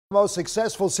Most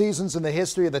successful seasons in the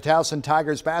history of the Towson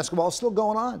Tigers basketball still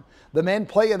going on. The men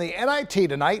play in the NIT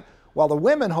tonight, while the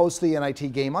women host the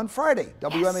NIT game on Friday.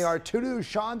 WMAR 2 News'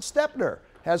 Sean Stepner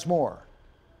has more.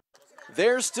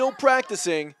 They're still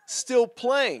practicing, still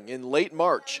playing in late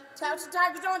March. Towson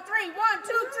Tigers on 3. 1,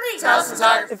 2, 3. Towson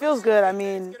Tigers. It feels good. I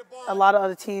mean, a lot of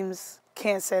other teams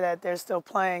can't say that they're still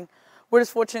playing. We're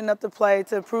just fortunate enough to play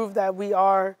to prove that we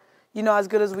are, as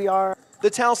good as we are. The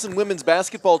Towson women's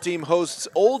basketball team hosts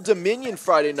Old Dominion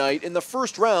Friday night in the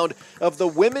first round of the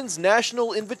Women's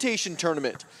National Invitation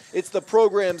Tournament. It's the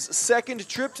program's second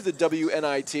trip to the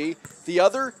WNIT, the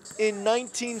other in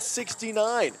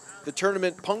 1969. The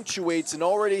tournament punctuates an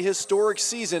already historic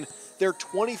season, their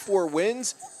 24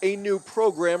 wins, a new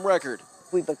program record.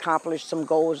 We've accomplished some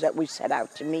goals that we set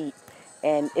out to meet,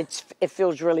 and it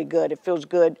feels really good. It feels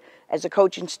good as a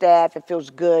coaching staff. It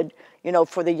feels good,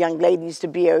 for the young ladies to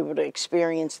be able to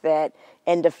experience that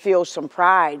and to feel some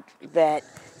pride that,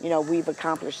 we've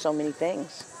accomplished so many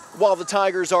things. While the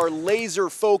Tigers are laser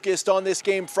focused on this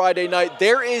game Friday night,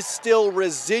 there is still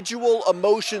residual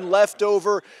emotion left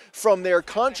over from their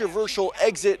controversial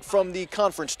exit from the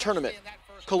conference tournament.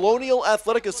 Colonial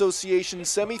Athletic Association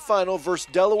semifinal versus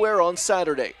Delaware on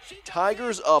Saturday.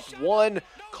 Tigers up 1,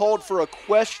 called for a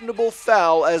questionable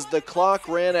foul as the clock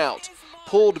ran out.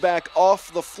 Pulled back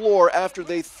off the floor after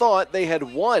they thought they had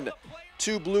won.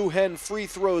 2 Blue Hen free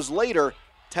throws later,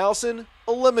 Towson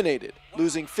eliminated,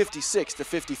 losing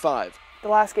 56-55. The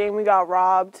last game we got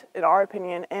robbed, in our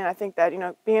opinion, and I think that,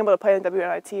 being able to play in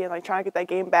WNIT and trying to get that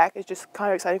game back is just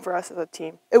kind of exciting for us as a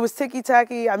team. It was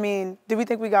ticky-tacky. Did we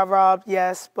think we got robbed?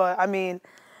 Yes, but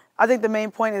I think the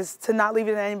main point is to not leave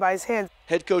it in anybody's hands.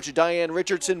 Head coach Diane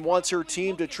Richardson wants her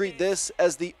team to treat this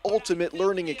as the ultimate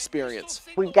learning experience.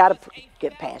 We've got to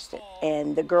get past it,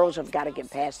 and the girls have got to get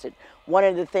past it. One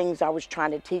of the things I was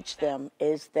trying to teach them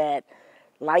is that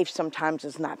life sometimes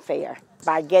is not fair.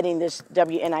 By getting this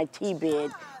WNIT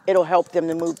bid, it'll help them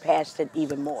to move past it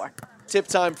even more. Tip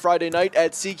time Friday night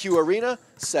at CQ Arena,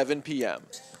 7 p.m.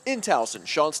 In Towson,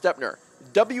 Sean Stepner,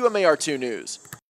 WMAR 2 News.